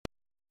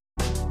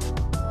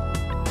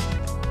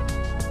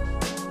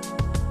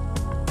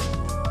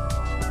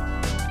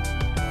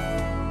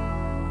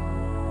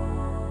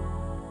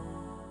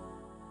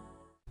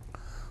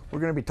We're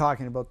going to be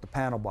talking about the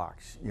panel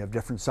box. You have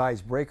different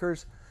size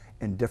breakers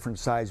and different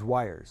size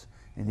wires,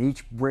 and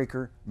each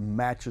breaker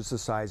matches the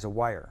size of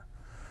wire.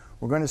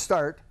 We're going to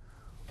start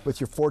with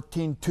your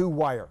 14-2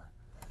 wire,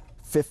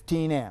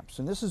 15 amps,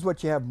 and this is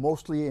what you have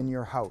mostly in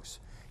your house,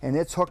 and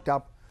it's hooked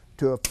up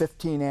to a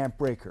 15 amp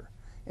breaker,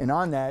 and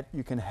on that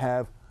you can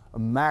have a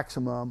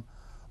maximum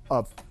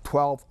of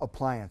 12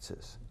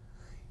 appliances.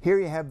 Here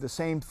you have the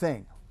same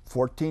thing,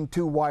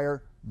 14-2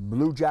 wire,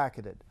 blue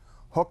jacketed,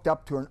 hooked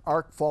up to an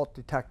arc fault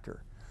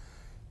detector.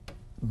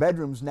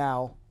 Bedrooms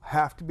now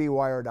have to be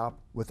wired up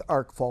with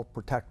arc fault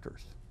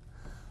protectors.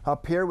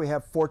 Up here we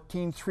have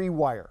 14-3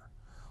 wire,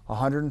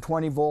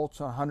 120 volts,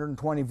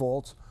 120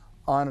 volts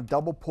on a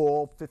double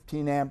pole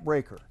 15 amp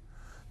breaker.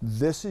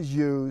 This is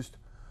used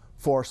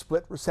for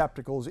split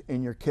receptacles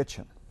in your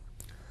kitchen.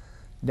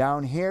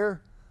 Down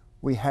here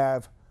we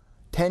have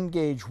 10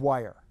 gauge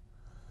wire,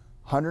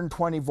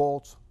 120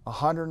 volts,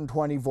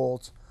 120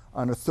 volts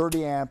on a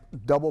 30 amp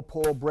double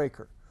pole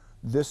breaker.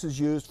 This is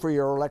used for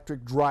your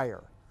electric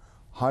dryer.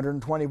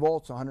 120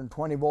 volts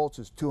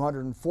is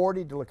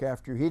 240 to look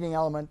after your heating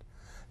element.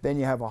 Then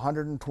you have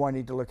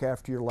 120 to look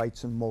after your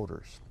lights and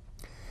motors.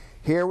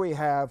 Here we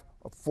have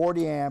a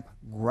 40 amp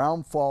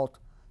ground fault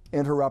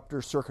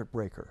interrupter circuit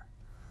breaker.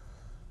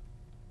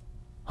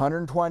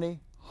 120,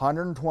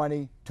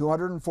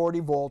 240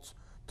 volts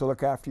to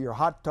look after your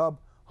hot tub,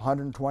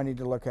 120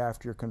 to look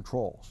after your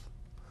controls.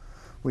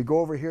 We go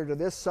over here to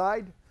this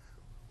side,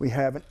 we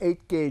have an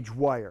 8 gauge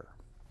wire,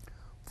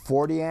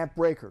 40 amp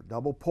breaker,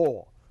 double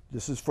pole.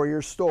 This is for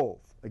your stove.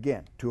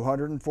 Again,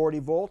 240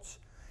 volts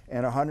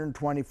and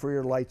 120 for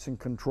your lights and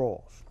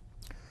controls.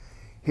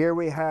 Here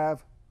we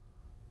have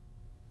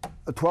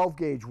a 12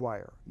 gauge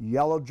wire,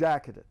 yellow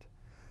jacketed,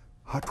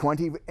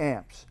 20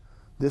 amps.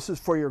 This is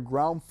for your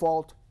ground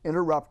fault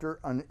interrupter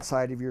on the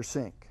side of your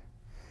sink.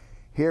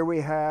 Here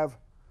we have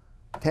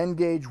 10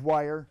 gauge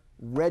wire,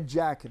 red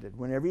jacketed.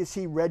 Whenever you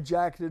see red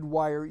jacketed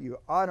wire, you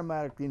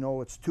automatically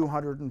know it's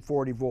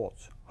 240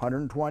 volts.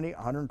 120,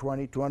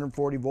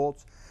 240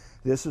 volts.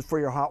 This is for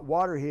your hot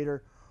water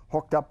heater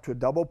hooked up to a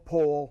double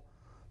pole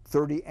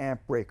 30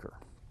 amp breaker.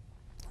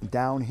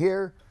 Down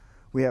here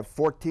we have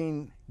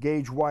 14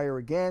 gauge wire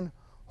again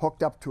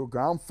hooked up to a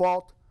ground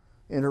fault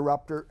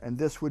interrupter, and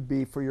this would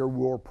be for your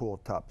Whirlpool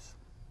tubs.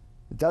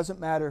 It doesn't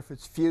matter if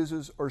it's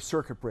fuses or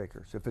circuit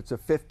breakers. If it's a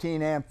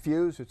 15 amp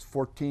fuse, it's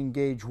 14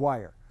 gauge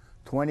wire.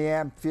 20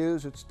 amp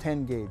fuse, it's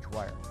 10 gauge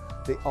wire.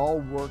 They all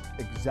work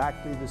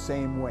exactly the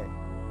same way.